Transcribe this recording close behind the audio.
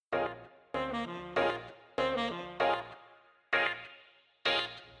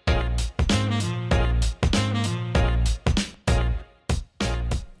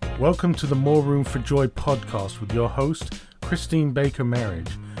Welcome to the More Room for Joy podcast with your host, Christine Baker Marriage,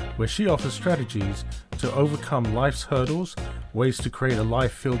 where she offers strategies to overcome life's hurdles, ways to create a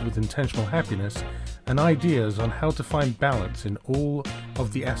life filled with intentional happiness, and ideas on how to find balance in all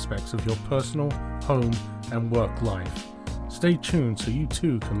of the aspects of your personal, home, and work life. Stay tuned so you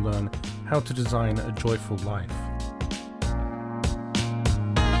too can learn how to design a joyful life.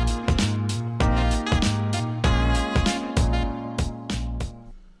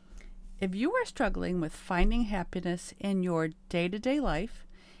 If you are struggling with finding happiness in your day-to-day life,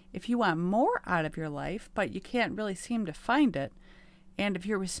 if you want more out of your life, but you can't really seem to find it, and if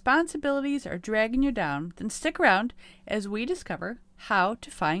your responsibilities are dragging you down, then stick around as we discover how to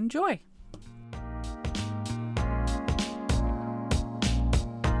find joy.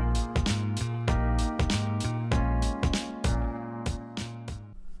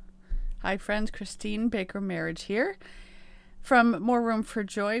 Hi friends, Christine Baker Marriage here from More Room for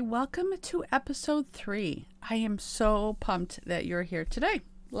Joy. Welcome to episode 3. I am so pumped that you're here today.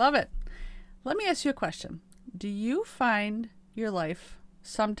 Love it. Let me ask you a question. Do you find your life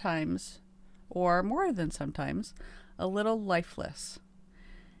sometimes, or more than sometimes, a little lifeless?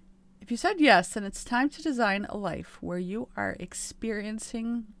 If you said yes, then it's time to design a life where you are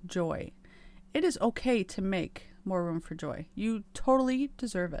experiencing joy. It is okay to make more room for joy. You totally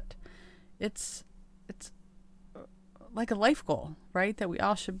deserve it. It's like a life goal, right? That we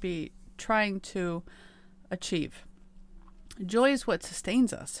all should be trying to achieve. Joy is what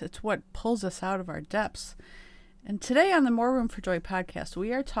sustains us. It's what pulls us out of our depths. And today on the More Room for Joy podcast,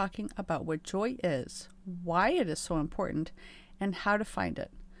 we are talking about what joy is, why it is so important, and how to find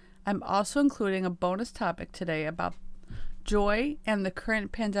it. I'm also including a bonus topic today about joy and the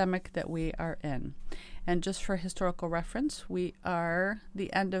current pandemic that we are in. And just for historical reference, we are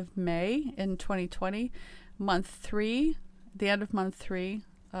the end of May in 2020, month 3, the end of month 3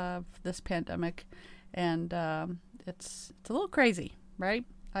 of this pandemic. And it's a little crazy, right?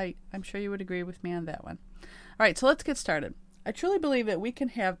 I'm sure you would agree with me on that one. All right, so let's get started. I truly believe that we can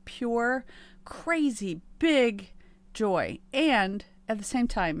have pure, crazy, big joy and at the same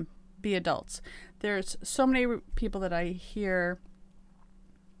time be adults. There's so many people that I hear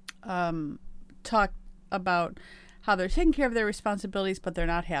talk about how they're taking care of their responsibilities, but they're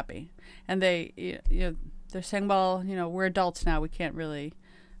not happy. And they're saying, well, we're adults now. We can't really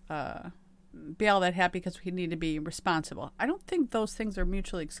be all that happy because we need to be responsible. I don't think those things are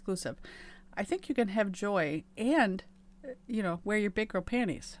mutually exclusive. I think you can have joy and, wear your big girl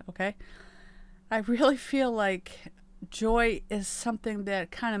panties, okay? I really feel like joy is something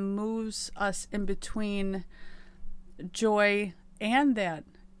that kind of moves us in between joy and that,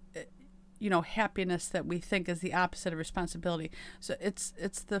 happiness that we think is the opposite of responsibility. So it's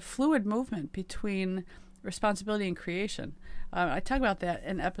the fluid movement between responsibility and creation. I talk about that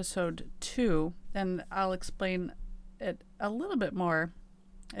in episode 2, and I'll explain it a little bit more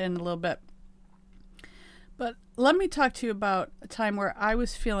in a little bit. But let me talk to you about a time where I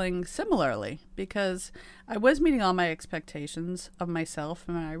was feeling similarly, because I was meeting all my expectations of myself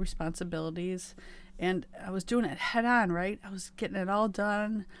and my responsibilities, and I was doing it head on, right? I was getting it all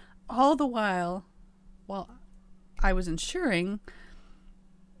done, all the while I was ensuring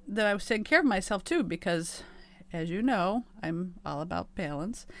that I was taking care of myself too, because as you know, I'm all about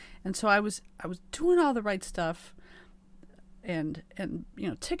balance. And so I was doing all the right stuff and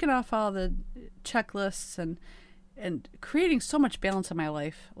ticking off all the checklists and creating so much balance in my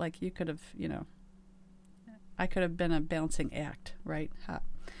life. Like you could have, I could have been a balancing act, right?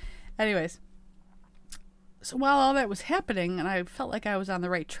 Anyways, so while all that was happening and I felt like I was on the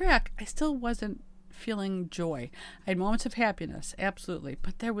right track, I still wasn't feeling joy. I had moments of happiness, absolutely,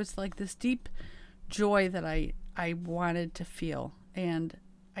 but there was like this deep joy that I wanted to feel, and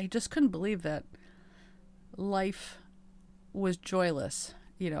I just couldn't believe that life was joyless,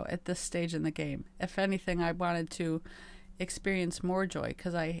 at this stage in the game. If anything, I wanted to experience more joy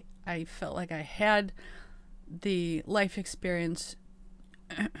because I felt like I had the life experience,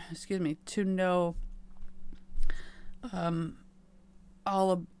 to know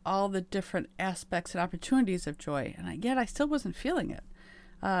all the different aspects and opportunities of joy, and yet I still wasn't feeling it.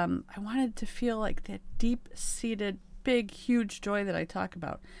 I wanted to feel like that deep-seated, big, huge joy that I talk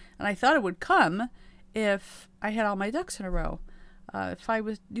about, and I thought it would come if I had all my ducks in a row. If I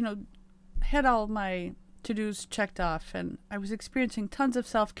was, had all my to-dos checked off, and I was experiencing tons of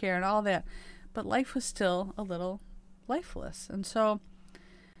self-care and all that, but life was still a little lifeless, and so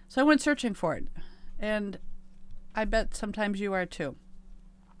I went searching for it, and I bet sometimes you are too.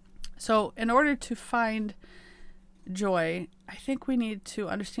 So in order to find joy, I think we need to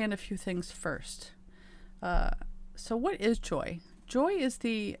understand a few things first. So what is joy? joy is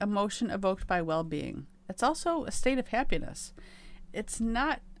the emotion evoked by well-being. It's also a state of happiness. It's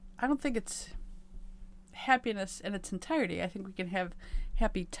not, I don't think it's happiness in its entirety. I think we can have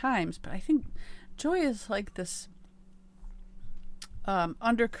happy times, but I think joy is like this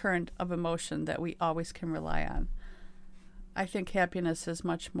undercurrent of emotion that we always can rely on. I think happiness is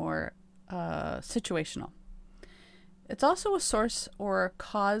much more situational. It's also a source or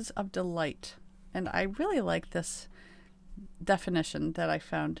cause of delight. And I really like this definition that I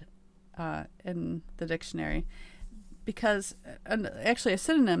found in the dictionary, because actually a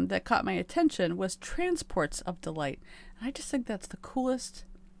synonym that caught my attention was transports of delight. And I just think that's the coolest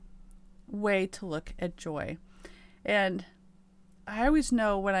way to look at joy. And I always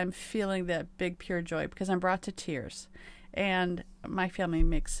know when I'm feeling that big, pure joy because I'm brought to tears. And my family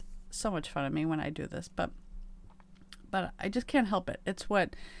makes so much fun of me when I do this, but I just can't help it. It's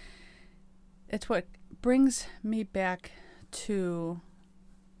what brings me back to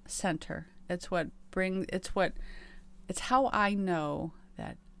center. It's how I know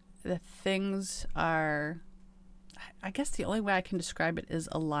that things are, I guess the only way I can describe it is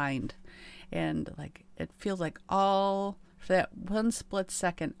aligned. And like it feels like for that one split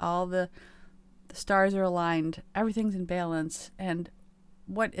second, all the stars are aligned, everything's in balance, and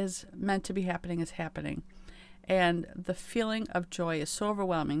what is meant to be happening is happening. And the feeling of joy is so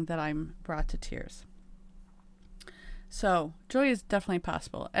overwhelming that I'm brought to tears. So joy is definitely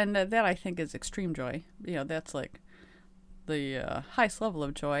possible. And that I think is extreme joy. That's like the highest level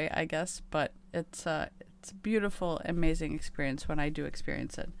of joy, I guess. But it's a beautiful, amazing experience when I do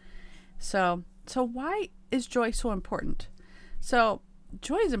experience it. So why is joy so important? So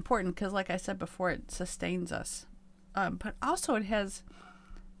joy is important because, like I said before, it sustains us. But also it has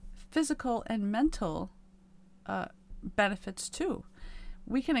physical and mental benefits too.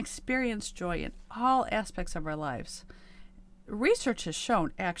 We can experience joy in all aspects of our lives. Research has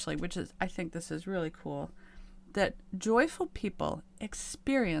shown, actually, I think this is really cool, that joyful people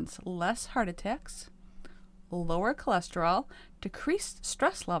experience less heart attacks, lower cholesterol, decreased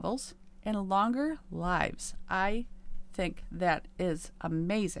stress levels, and longer lives. I think that is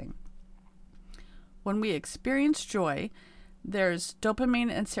amazing. When we experience joy, there's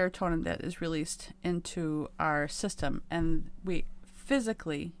dopamine and serotonin that is released into our system, and we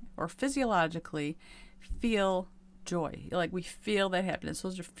physically or physiologically feel joy. Like we feel that happiness.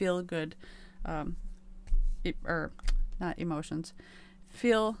 Those are feel good, or not emotions,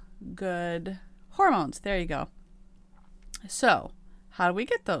 feel good hormones. There you go. So how do we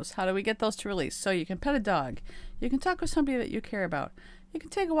get those? How do we get those to release? So you can pet a dog. You can talk with somebody that you care about. You can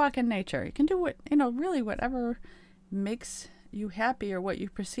take a walk in nature. You can do really whatever makes you happy or what you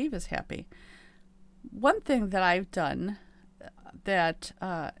perceive as happy. One thing that I've done that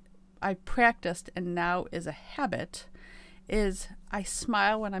I practiced and now is a habit is I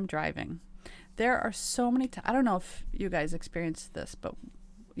smile when I'm driving. There are so many times, I don't know if you guys experience this, but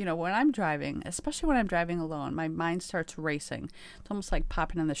when I'm driving, especially when I'm driving alone, my mind starts racing. It's almost like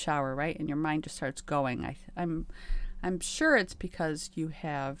popping in the shower, right? And your mind just starts going. I'm sure it's because you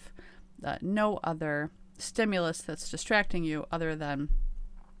have no other stimulus that's distracting you other than,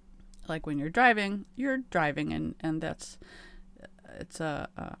 like, when you're driving and it's a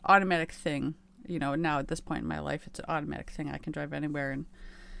automatic thing. Now at this point in my life, it's an automatic thing. I can drive anywhere and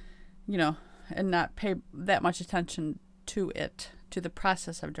not pay that much attention to the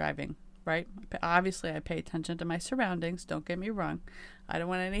process of driving, right? Obviously I pay attention to my surroundings, don't get me wrong. I don't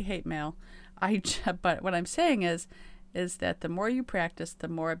want any hate mail. But what I'm saying is that the more you practice, the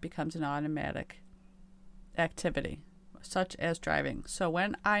more it becomes an automatic activity, such as driving. So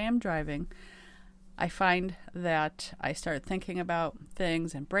when I am driving, I find that I start thinking about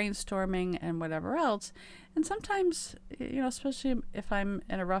things and brainstorming and whatever else. And sometimes, especially if I'm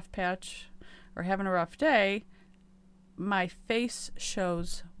in a rough patch or having a rough day, my face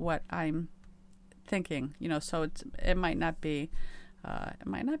shows what I'm thinking. So it might not be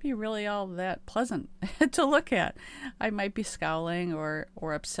really all that pleasant to look at. I might be scowling or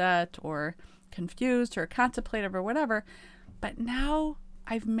upset or confused or contemplative or whatever. But now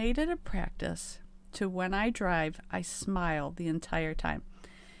I've made it a practice to, when I drive, I smile the entire time.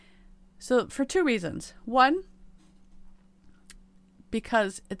 So for two reasons. One,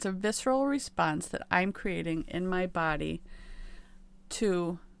 because it's a visceral response that I'm creating in my body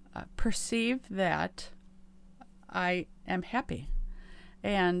to perceive that I am happy.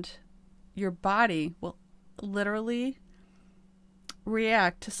 And your body will literally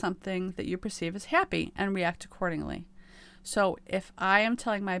react to something that you perceive as happy and react accordingly. So if I am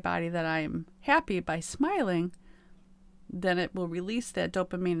telling my body that I am happy by smiling, then it will release that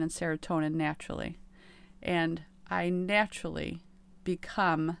dopamine and serotonin naturally. And I naturally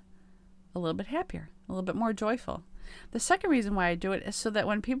become a little bit happier, a little bit more joyful. The second reason why I do it is so that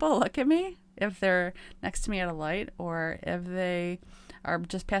when people look at me, if they're next to me at a light, or if they are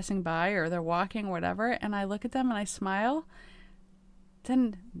just passing by, or they're walking, or whatever, and I look at them and I smile,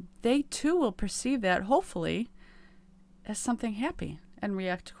 then they too will perceive that, hopefully, as something happy and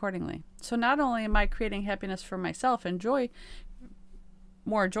react accordingly. So not only am I creating happiness for myself and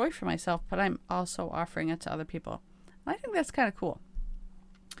more joy for myself, but I'm also offering it to other people. I think that's kind of cool.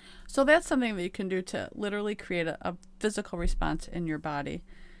 So that's something that you can do to literally create a physical response in your body.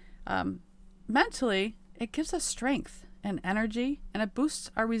 Mentally, it gives us strength and energy, and it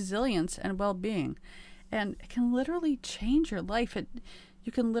boosts our resilience and well-being. And it can literally change your life.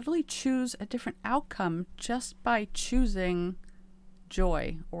 You can literally choose a different outcome just by choosing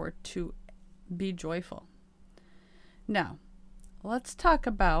joy, or to be joyful. Now, let's talk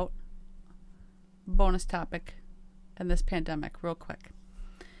about bonus topic in this pandemic real quick.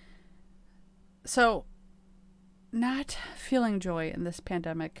 So, not feeling joy in this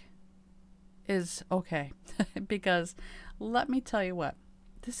pandemic is okay. Because let me tell you what,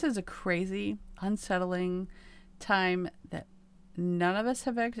 this is a crazy, unsettling time that none of us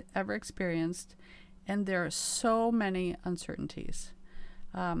have ever experienced, and there are so many uncertainties.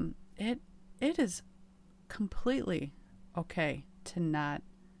 It is completely okay to not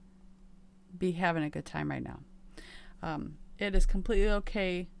be having a good time right now. It is completely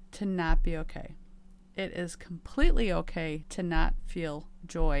okay to not be okay. It is completely okay to not feel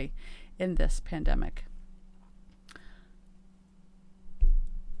joy in this pandemic.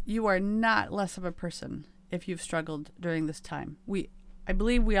 You are not less of a person if you've struggled during this time. I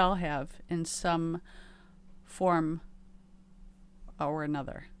believe we all have in some form or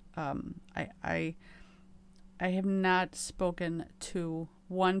another. I have not spoken to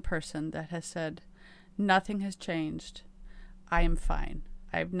one person that has said, nothing has changed, I am fine.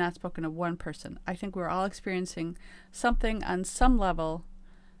 I have not spoken to one person. I think we're all experiencing something on some level,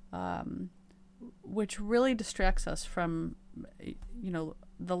 which really distracts us from,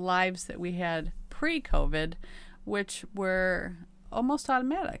 the lives that we had pre-COVID, which were almost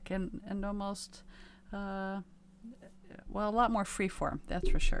automatic and almost, a lot more freeform, that's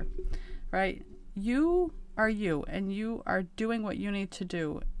for sure, right? You are you, and you are doing what you need to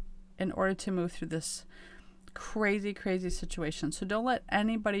do in order to move through this crazy, crazy situation. So don't let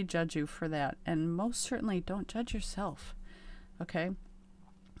anybody judge you for that, and most certainly don't judge yourself, okay?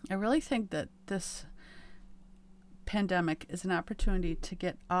 I really think that this pandemic is an opportunity to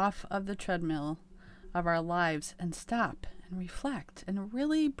get off of the treadmill of our lives and stop and reflect and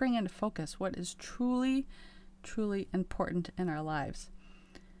really bring into focus what is truly, truly important in our lives.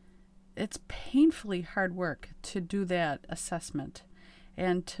 It's painfully hard work to do that assessment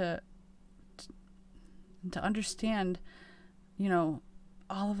and to understand,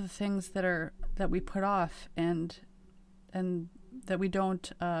 all of the things that we put off and that we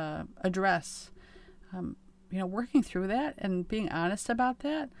don't address. Working through that and being honest about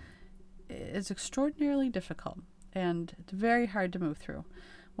that is extraordinarily difficult, and it's very hard to move through.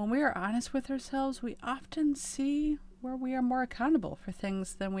 When we are honest with ourselves, we often see where we are more accountable for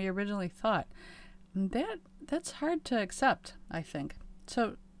things than we originally thought. And that's hard to accept, I think.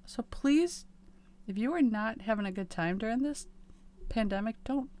 So please, if you are not having a good time during this pandemic,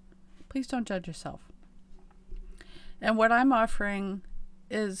 please don't judge yourself. And what I'm offering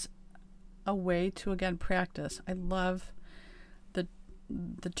is a way to, again, practice. I love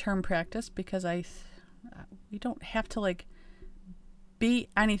the term practice, because we don't have to be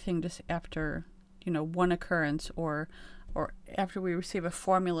anything just after one occurrence or after we receive a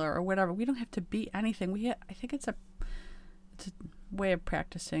formula or whatever. We don't have to be anything. I think it's a way of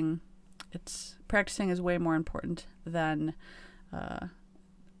practicing. Practicing is way more important than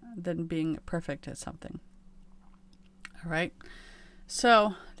being perfect at something. All right.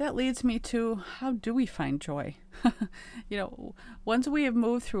 So that leads me to, how do we find joy? Once we have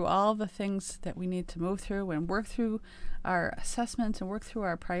moved through all the things that we need to move through and work through our assessments and work through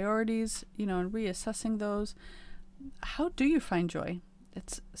our priorities, and reassessing those, how do you find joy?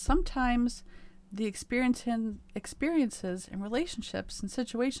 It's sometimes the experiences and relationships and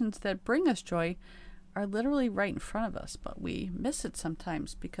situations that bring us joy are literally right in front of us, but we miss it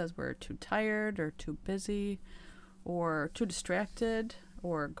sometimes because we're too tired or too busy or too distracted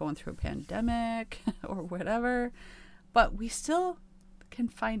or going through a pandemic or whatever. But we still can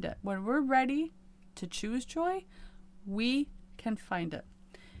find it. When we're ready to choose joy, we can find it.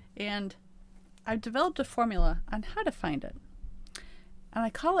 And I've developed a formula on how to find it. And I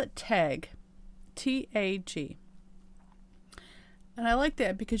call it TAG, T-A-G. And I like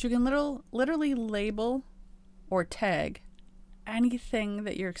that because you can literally label or tag anything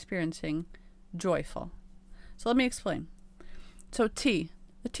that you're experiencing joyful. So let me explain. So the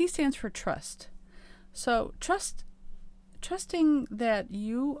T stands for trust. So trusting that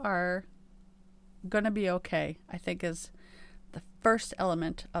you are going to be okay, I think, is the first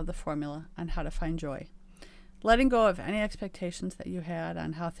element of the formula on how to find joy. Letting go of any expectations that you had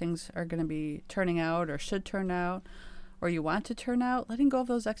on how things are going to be turning out or should turn out or you want to turn out, letting go of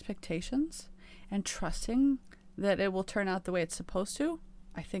those expectations and trusting that it will turn out the way it's supposed to,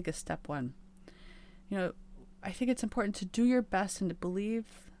 I think is step one. I think it's important to do your best and to believe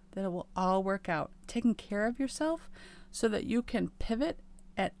that it will all work out. Taking care of yourself so that you can pivot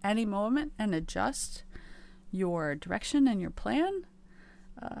at any moment and adjust your direction and your plan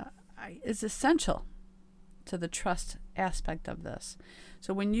is essential to the trust aspect of this.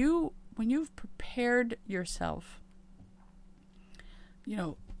 So when you've prepared yourself,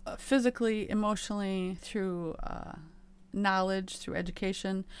 physically, emotionally, through knowledge, through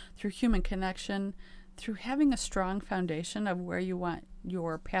education, through human connection, through having a strong foundation of where you want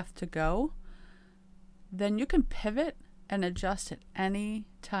your path to go, then you can pivot and adjust at any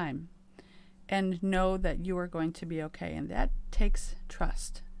time and know that you are going to be okay. And that takes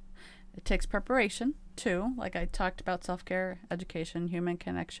trust. It takes preparation, too, like I talked about self-care, education, human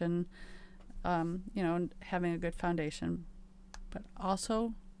connection, having a good foundation, but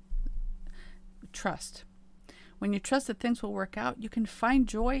also trust. When you trust that things will work out, you can find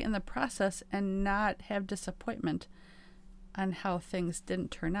joy in the process and not have disappointment on how things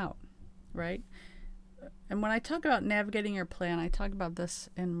didn't turn out, right? And when I talk about navigating your plan, I talk about this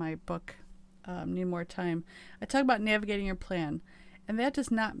in my book, Need More Time. I talk about navigating your plan. And that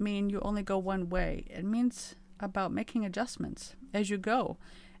does not mean you only go one way. It means about making adjustments as you go,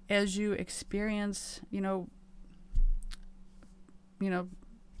 as you experience,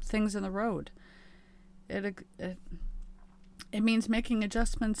 things in the road. It means making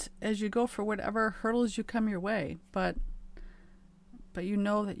adjustments as you go for whatever hurdles you come your way. But you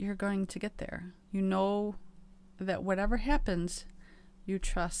know that you're going to get there. You know that whatever happens, you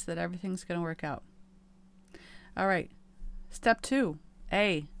trust that everything's going to work out. All right. Step 2,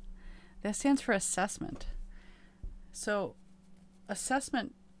 A. That stands for assessment. So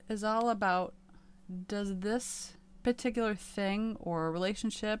assessment is all about, does this particular thing or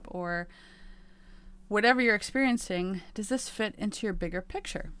relationship or whatever you're experiencing, does this fit into your bigger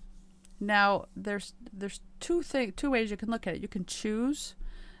picture? Now, there's two ways you can look at it. You can choose.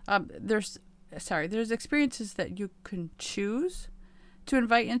 There's experiences that you can choose to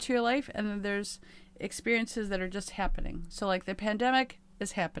invite into your life, and then there's experiences that are just happening. So like the pandemic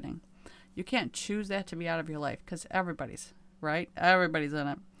is happening. You can't choose that to be out of your life because everybody's in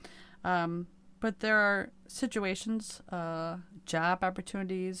it. But there are situations, job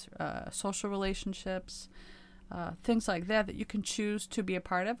opportunities, social relationships, things like that you can choose to be a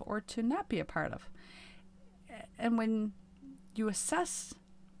part of or to not be a part of. And when you assess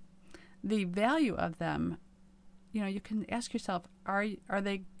the value of them, you can ask yourself, are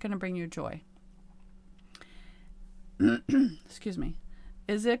they going to bring you joy? Excuse me.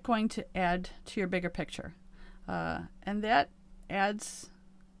 Is it going to add to your bigger picture? And that adds,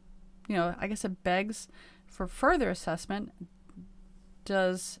 I guess it begs for further assessment.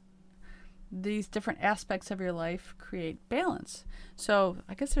 Does these different aspects of your life create balance? So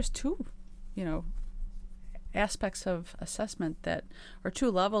I guess there's two, aspects of assessment or two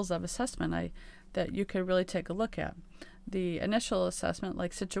levels of assessment that you could really take a look at. The initial assessment,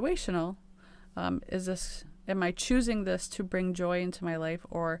 like situational, is this, am I choosing this to bring joy into my life,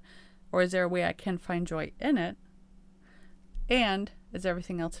 or is there a way I can find joy in it? And is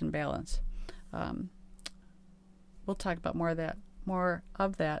everything else in balance? We'll talk about more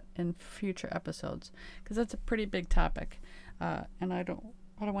of that in future episodes, because that's a pretty big topic, and I don't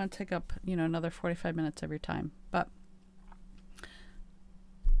want to take up another 45 minutes of your time. But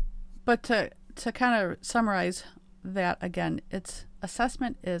to kind of summarize that again,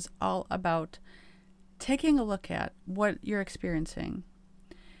 assessment is all about taking a look at what you're experiencing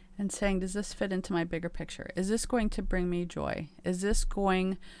and saying, does this fit into my bigger picture? Is this going to bring me joy? Is this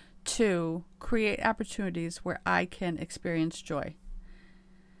going to create opportunities where I can experience joy?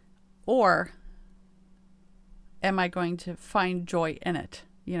 Or am I going to find joy in it?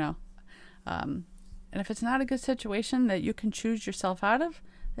 And if it's not a good situation that you can choose yourself out of,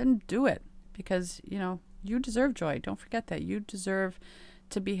 then do it, because, you deserve joy. Don't forget that. You deserve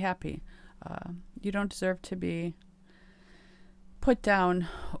to be happy. You don't deserve to be put down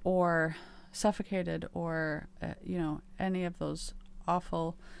or suffocated or, any of those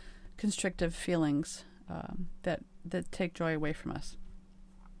awful constrictive feelings that take joy away from us.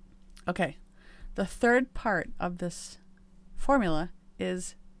 Okay, the third part of this formula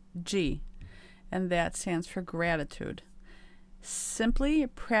is G, and that stands for gratitude. Simply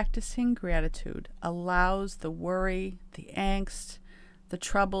practicing gratitude allows the worry, the angst, the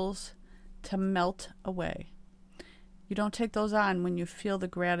troubles to melt away. You don't take those on when you feel the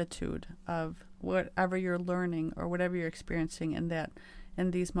gratitude of whatever you're learning or whatever you're experiencing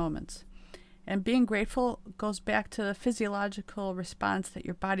in these moments. And being grateful goes back to the physiological response that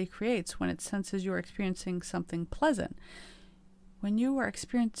your body creates when it senses you're experiencing something pleasant. When you are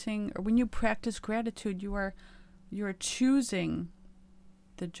experiencing, or when you practice gratitude, you are choosing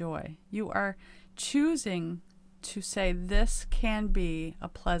the joy. You are choosing to say, this can be a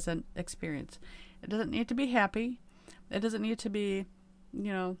pleasant experience. It doesn't need to be happy. It doesn't need to be,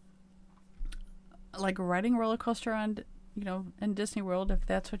 like riding a roller coaster on, in Disney World, if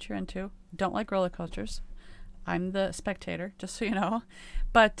that's what you're into. Don't like roller coasters. I'm the spectator, just so you know.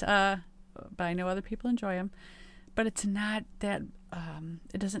 But I know other people enjoy them. But it's not that,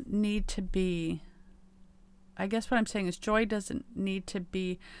 it doesn't need to be, I guess what I'm saying is joy doesn't need to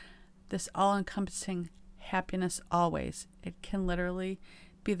be this all-encompassing happiness always. It can literally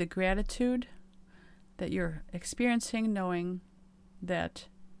be the gratitude that you're experiencing, knowing that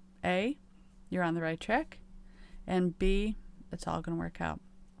A, you're on the right track, and B, it's all going to work out.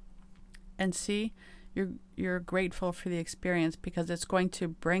 And C, you're grateful for the experience because it's going to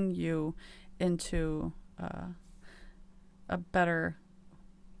bring you into a better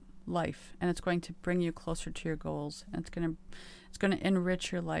life, and it's going to bring you closer to your goals, and it's going to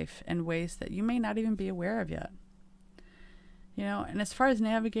enrich your life in ways that you may not even be aware of yet. And as far as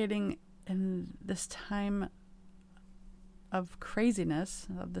navigating in this time of craziness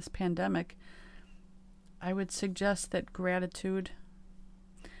of this pandemic, I would suggest that gratitude,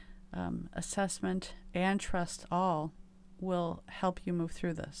 assessment, and trust all will help you move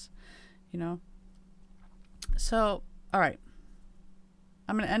through this. So, all right.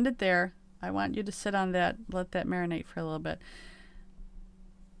 I'm going to end it there. I want you to sit on that, let that marinate for a little bit.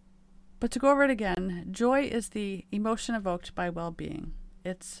 But to go over it again, joy is the emotion evoked by well-being.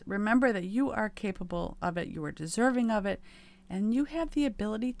 It's remember that you are capable of it, you are deserving of it, and you have the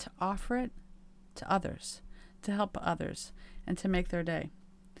ability to offer it to others, to help others, and to make their day.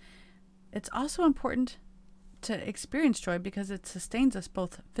 It's also important to experience joy because it sustains us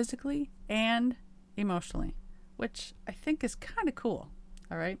both physically and emotionally, which I think is kind of cool.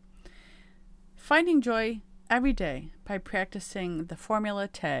 All right. Finding joy every day by practicing the formula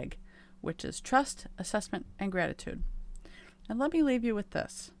TAG, which is trust, assessment, and gratitude. And let me leave you with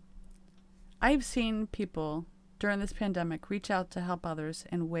this. I've seen people during this pandemic reach out to help others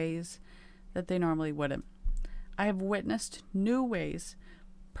in ways that they normally wouldn't. I have witnessed new ways,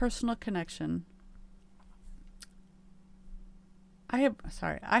 personal connection. I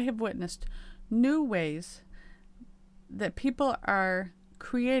have witnessed new ways that people are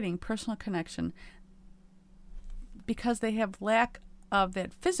creating personal connection because they have lack of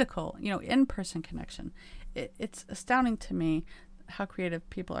that physical, in-person connection. It's astounding to me how creative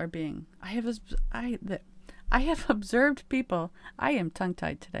people are being. I have observed people. I am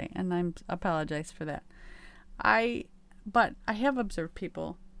tongue-tied today, and I apologize for that. But I have observed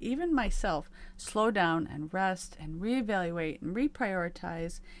people, even myself, slow down and rest and reevaluate and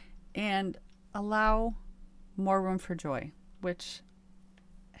reprioritize and allow more room for joy, which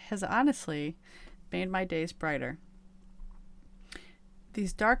has honestly made my days brighter.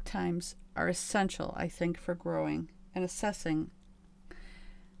 These dark times are essential, I think, for growing and assessing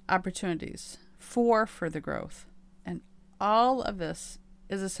opportunities for further growth. And all of this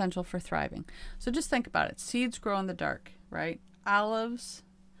is essential for thriving. So just think about it. Seeds grow in the dark, right? Olives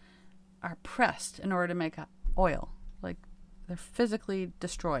are pressed in order to make oil. Like they're physically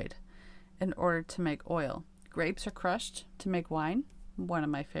destroyed in order to make oil. Grapes are crushed to make wine, one of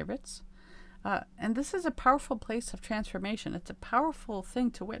my favorites. And this is a powerful place of transformation. It's a powerful thing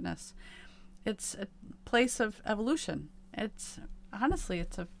to witness. It's a place of evolution.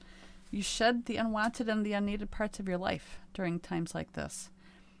 You shed the unwanted and the unneeded parts of your life during times like this.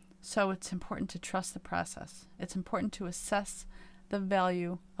 So it's important to trust the process. It's important to assess the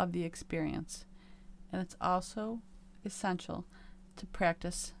value of the experience. And it's also essential to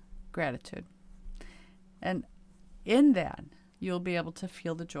practice gratitude. And in that, you'll be able to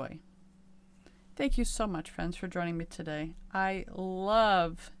feel the joy. Thank you so much, friends, for joining me today. I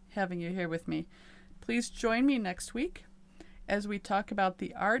love having you here with me. Please join me next week as we talk about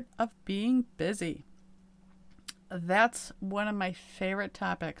the art of being busy. That's one of my favorite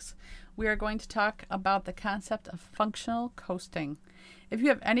topics. We are going to talk about the concept of functional coasting. If you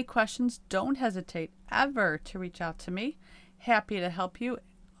have any questions, don't hesitate ever to reach out to me. Happy to help you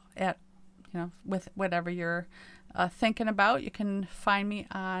with whatever your thinking about. You can find me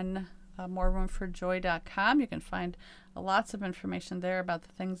on moreroomforjoy.com. You can find lots of information there about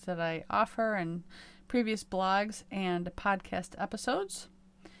the things that I offer and previous blogs and podcast episodes.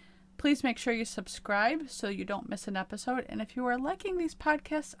 Please make sure you subscribe so you don't miss an episode. And if you are liking these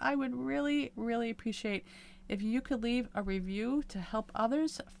podcasts, I would really, really appreciate if you could leave a review to help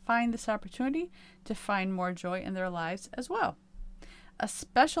others find this opportunity to find more joy in their lives as well. A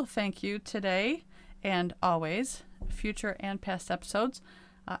special thank you today and always, future and past episodes,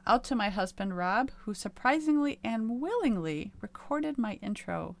 out to my husband, Rob, who surprisingly and willingly recorded my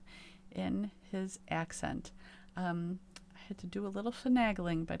intro in his accent. I had to do a little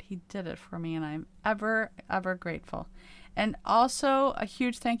finagling, but he did it for me, and I'm ever, ever grateful. And also a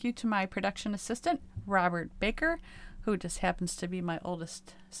huge thank you to my production assistant, Robert Baker, who just happens to be my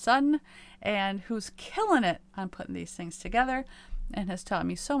oldest son and who's killing it on putting these things together and has taught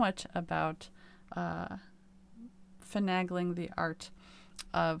me so much about finagling the art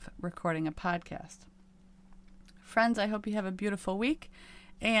of recording a podcast. Friends, I hope you have a beautiful week,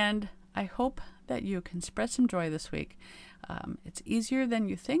 and I hope that you can spread some joy this week. It's easier than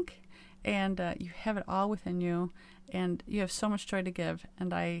you think, and you have it all within you, and you have so much joy to give.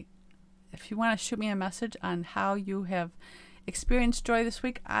 And if you want to shoot me a message on how you have experienced joy this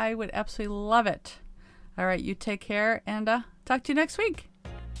week, I would absolutely love it. All right, you take care, and talk to you next week.